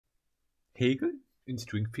Hegel in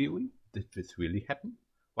string theory. Did this really happen?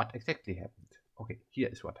 What exactly happened? Okay, here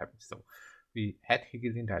is what happened. So we had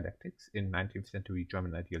Hegelian dialectics in 19th century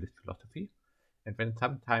German idealist philosophy, and then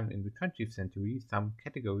sometime in the 20th century some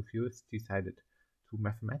category theorists decided to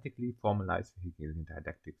mathematically formalize the Hegelian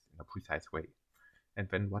dialectics in a precise way. And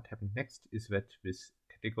then what happened next is that this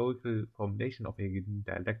categorical formulation of Hegelian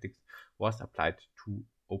dialectics was applied to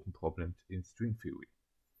open problems in string theory.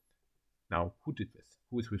 Now, who did this?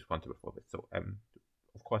 Who is responsible for this? So,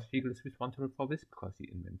 of course, Hegel is responsible for this because he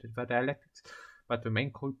invented the dialectics. But the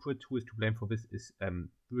main culprit who is to blame for this is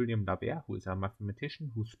William Labère, who is a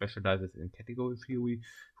mathematician who specializes in category theory,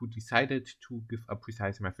 who decided to give a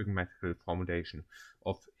precise mathematical formulation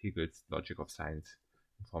of Hegel's logic of science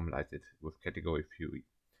and formalize it with category theory.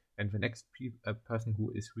 And the next person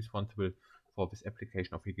who is responsible for this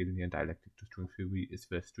application of Hegelian dialectic to string theory is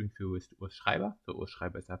the string theorist Urs Schreiber. So Urs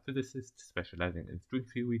Schreiber is a physicist specializing in string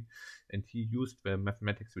theory, and he used the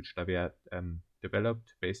mathematics which Labère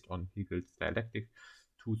developed based on Hegel's dialectic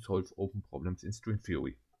to solve open problems in string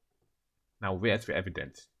theory. Now, where's the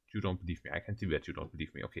evidence? You don't believe me. I can see that you don't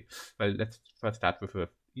believe me. Okay, well, let's first start with the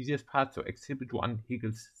easiest part. So Exhibit 1,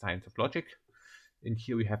 Hegel's Science of Logic. And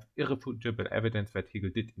here we have irrefutable evidence that Hegel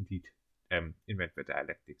did indeed invent the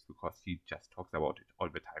dialectics, because he just talks about it all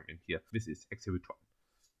the time in here. This is Exhibit 1,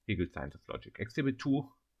 Hegel's Science of Logic. Exhibit 2,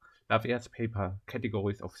 Labère's paper,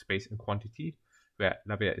 Categories of Space and Quantity, where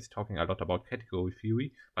Labère is talking a lot about category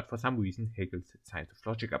theory, but for some reason Hegel's Science of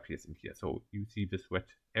Logic appears in here. So you see this red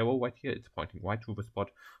arrow right here, it's pointing right to the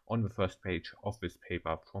spot on the first page of this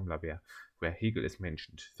paper from Labère, where Hegel is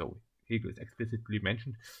mentioned. So Hegel is explicitly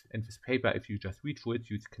mentioned, and this paper, if you just read through it,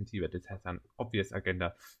 you can see that it has an obvious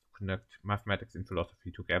agenda to connect mathematics and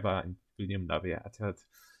philosophy together. And William Labère asserts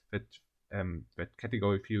that that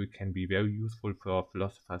category theory can be very useful for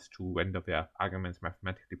philosophers to render their arguments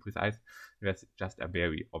mathematically precise. There's just a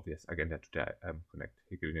very obvious agenda to connect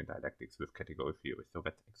Hegelian dialectics with category theory. So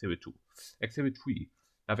that's Exhibit 2. Exhibit 3,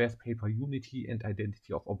 Labère's paper, Unity and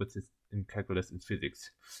Identity of Opposites in Calculus and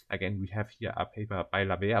Physics. Again, we have here a paper by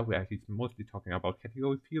Labère where he's mostly talking about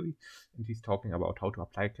category theory, and he's talking about how to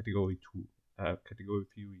apply category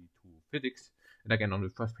theory to physics. And again, on the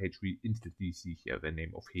first page, we instantly see here the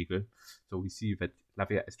name of Hegel. So we see that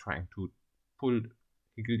Labère is trying to pull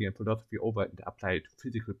Hegelian philosophy over and apply it to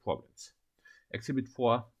physical problems. Exhibit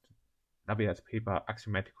 4, Labère's paper,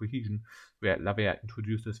 Axiomatic Cohesion, where Labère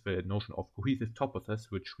introduces the notion of cohesive toposes,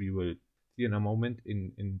 which we will see in a moment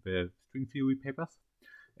in the string theory papers.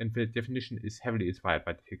 And the definition is heavily inspired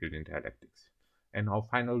by the Hegelian dialectics. And now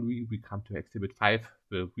finally we come to Exhibit 5,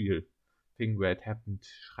 the real thing where it happened,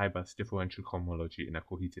 Schreiber's differential cohomology in a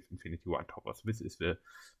cohesive infinity one topos. This is the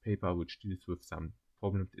paper which deals with some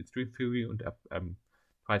problems in string theory and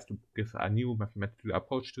tries to give a new mathematical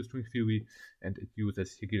approach to string theory, and it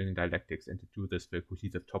uses Hegelian dialectics, and it uses the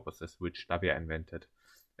cohesive toposes which Labère invented,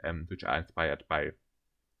 which are inspired by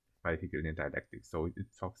Hegelian dialectics. So it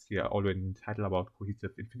talks here already in the title about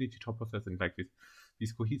cohesive infinity toposes, and like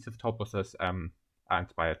these cohesive toposes are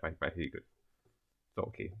inspired by Hegel. So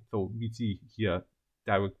okay, so we see here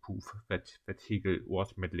direct proof that Hegel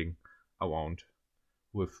was meddling around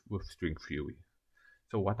with string theory.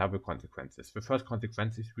 So what are the consequences? The first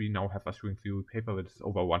consequence is we now have a string theory paper that is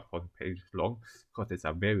over 1,000 pages long, because it's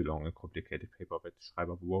a very long and complicated paper that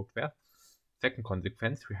Schreiber wrote there. Second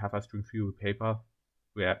consequence, we have a string theory paper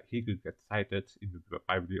where Hegel gets cited in the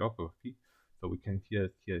bibliography. So we can here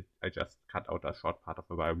I just cut out a short part of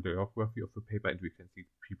the bibliography of the paper, and we can see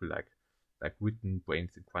people like Witten,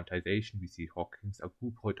 Brains in Quantization. We see Hawking's a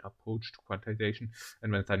group approach to quantization,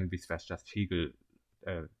 and then suddenly there's just Hegel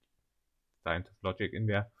Science of Logic in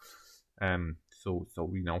there. So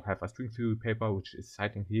we now have a string theory paper which is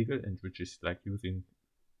citing Hegel and which is like using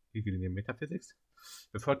Hegelian metaphysics.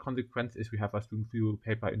 The third consequence is we have a string theory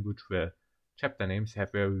paper in which the chapter names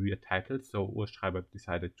have very weird titles. So Urs Schreiber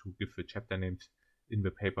decided to give the chapter names in the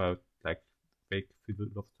paper like vague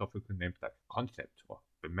philosophical names like concept or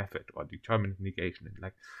the method or determinate negation. And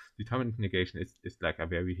like determinate negation is like a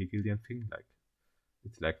very Hegelian thing. Like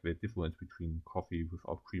it's like the difference between coffee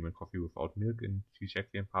without cream and coffee without milk in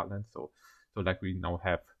Zizek'ian parlance. So like we now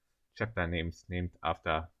have chapter names named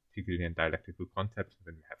after Hegelian dialectical concepts. And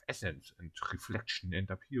then we have essence and reflection and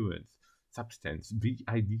appearance, substance, the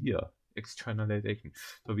idea, externalization.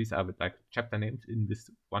 So these are like chapter names in this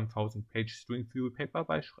 1,000-page string theory paper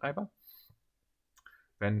by Schreiber.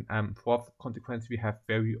 Then fourth consequence, we have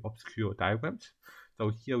very obscure diagrams.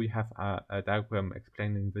 So here we have a diagram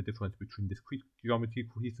explaining the difference between discrete geometry,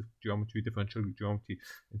 cohesive geometry, differential geometry,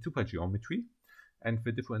 and supergeometry. And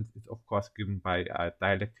the difference is, of course, given by a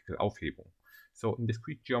dialectical Aufhebung. So in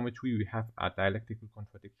discrete geometry, we have a dialectical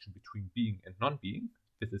contradiction between being and non-being.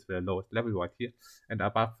 This is the lowest level right here. And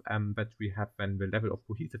above that, we have then the level of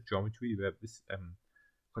cohesive geometry, where this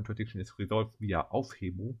contradiction is resolved via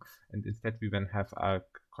Aufhebung, and instead we then have a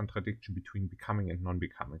contradiction between becoming and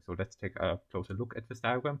non-becoming. So let's take a closer look at this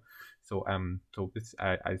diagram. So this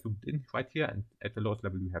I zoomed in right here, and at the lowest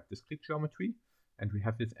level we have discrete geometry, and we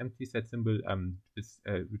have this empty set symbol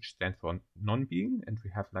which stands for non-being, and we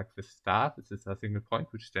have like this star, this is a single point,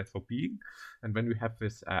 which stands for being, and then we have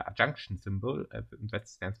this adjunction symbol that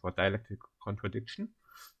stands for dialectical contradiction.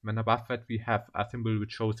 Then above that we have a symbol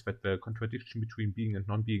which shows that the contradiction between being and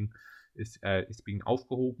non-being is being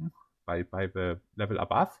aufgehoben by the level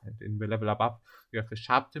above. And in the level above we have the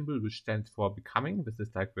sharp symbol which stands for becoming. This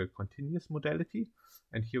is like the continuous modality.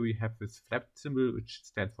 And here we have this flapped symbol which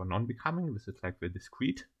stands for non-becoming. This is like the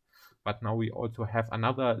discrete. But now we also have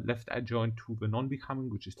another left adjoint to the non-becoming,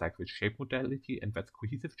 which is like the shape modality, and that's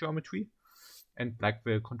cohesive geometry. And like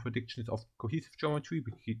the contradictions of cohesive geometry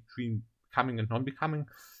between becoming and non-becoming,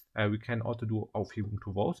 we can also do Aufhebung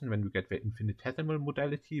to those, and when we get the infinitesimal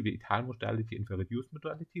modality, the Ital modality, and the reduced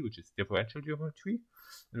modality, which is differential geometry,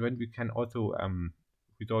 and when we can also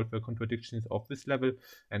resolve the contradictions of this level,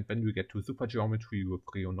 and when we get to supergeometry with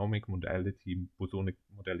rheonomic modality, bosonic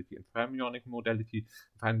modality, and fermionic modality,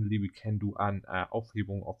 finally we can do an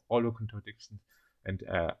Aufhebung of all the contradictions and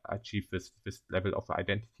achieve this level of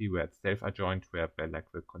identity where it's self-adjoint, where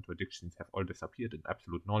like the contradictions have all disappeared in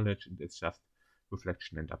absolute knowledge, and it's just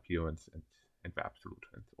reflection and appearance and the absolute,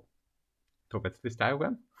 and so. So that's this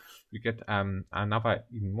diagram. We get another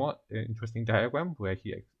even more interesting diagram where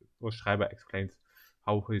Schreiber explains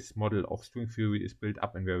how his model of string theory is built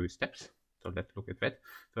up in various steps. So let's look at that.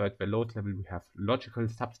 So at the lowest level we have logical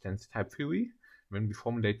substance type theory. When we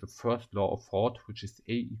formulate the first law of thought, which is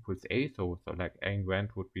A equals A, so like Ayn Rand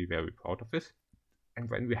would be very proud of this. And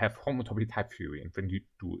when we have homotopy type theory, and when you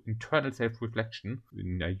do internal self-reflection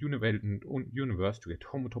in a universe to get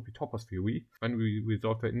homotopy topos theory, when we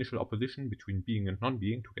resolve the initial opposition between being and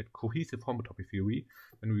non-being to get cohesive homotopy theory,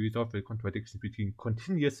 when we resolve the contradictions between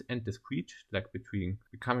continuous and discrete, like between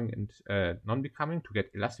becoming and non-becoming, to get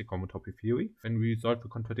elastic homotopy theory, when we resolve the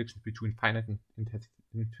contradictions between finite and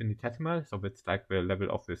infinitesimal, so that's like the level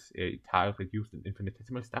of this Ital reduced and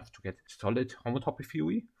infinitesimal stuff, to get solid homotopy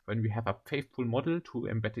theory, when we have a faithful model to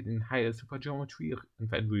embed it in higher supergeometry,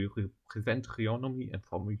 and when we represent rheonomy and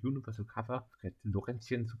form a universal cover, get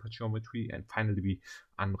Lorentzian supergeometry, and finally we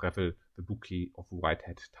unravel the bouquet of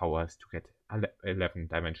whitehead towers to get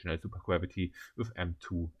 11-dimensional supergravity with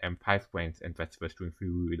M2, M5 branes, and that's the string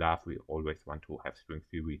theory we love. We always want to have string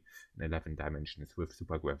theory in 11 dimensions with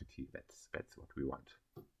supergravity. That's what we want.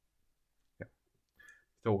 Yeah.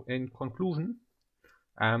 So in conclusion,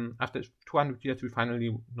 after 200 years, we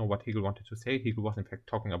finally know what Hegel wanted to say. Hegel was in fact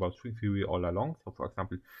talking about string theory all along. So for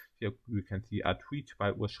example, here we can see a tweet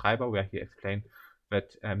by Urs Schreiber where he explained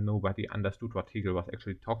that nobody understood what Hegel was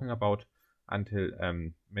actually talking about until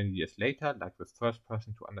many years later. Like the first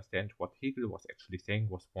person to understand what Hegel was actually saying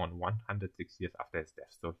was born 106 years after his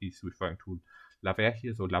death. So he's referring to Laver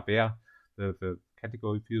here. So Laver, the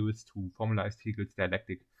category theorist who formalized Hegel's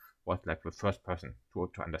dialectic, was like the first person to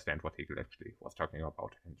understand what Hegel actually was talking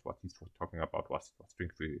about, and what he's talking about was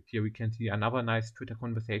string theory. Here we can see another nice Twitter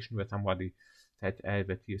conversation where somebody said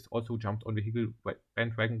that he has also jumped on the Hegel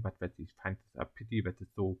bandwagon, but that he finds a pity that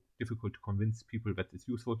it's so difficult to convince people that it's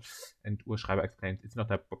useful. And Urs Schreiber explains it's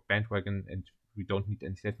not a bandwagon, and we don't need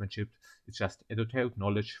any salesmanship. It's just esoteric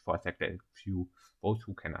knowledge for a select few. Those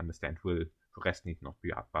who can understand will. The rest need not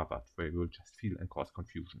be bothered. They will just feel and cause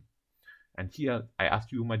confusion. And here I ask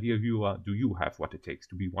you, my dear viewer, do you have what it takes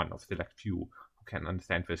to be one of select few who can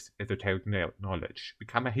understand this esoteric knowledge?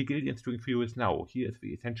 Become a Hegelian string theorist now. Here is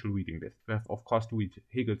the essential reading list. We have, of course, to read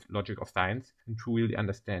Hegel's Logic of Science, and to really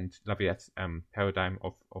understand Laver's paradigm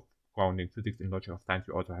of grounding physics in logic of science,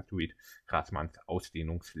 you also have to read Grassmann's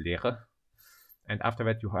Ausdehnungslehre. And after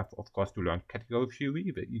that, you have, of course, to learn category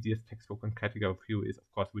theory. The easiest textbook on category theory is,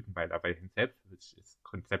 of course, written by Laver himself, which is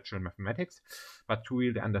conceptual mathematics. But to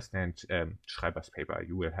really understand Schreiber's paper,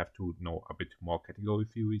 you will have to know a bit more category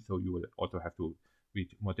theory. So you will also have to read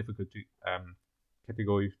more difficult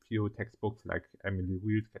category theory textbooks like Emily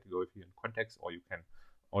Reil's Category Theory and Context, or you can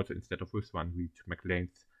also, instead of this one, read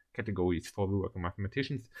MacLean's Categories for working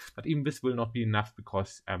mathematicians. But even this will not be enough,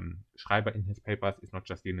 because Schreiber in his papers is not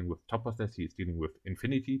just dealing with toposes, he is dealing with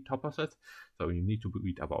infinity toposes. So you need to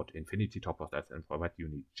read about infinity toposes, and for that you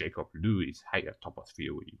need Jacob Lewis' higher topos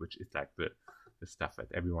theory, which is like the stuff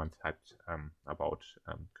that everyone's hyped about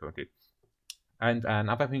currently. And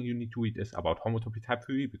another thing you need to read is about homotopy type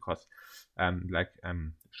theory, because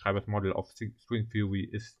Schreiber's model of string theory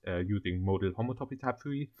is using modal homotopy type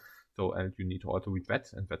theory. So, and you need to also read that,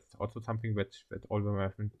 and that's also something that all the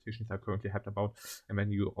mathematicians are currently happy about. And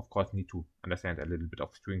then you, of course, need to understand a little bit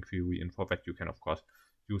of string theory, and for that you can, of course,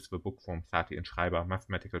 use the book from Sati and Schreiber,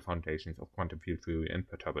 Mathematical Foundations of Quantum Field Theory and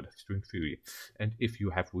Perturbative String Theory. And if you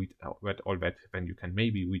have read all that, then you can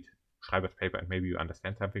maybe read Schreiber's paper and maybe you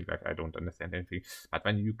understand something. Like, I don't understand anything, but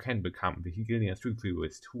then you can become the Hegelian string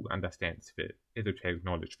theorist who understands the esoteric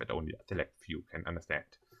knowledge that only a select few can understand.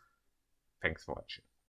 Thanks for watching.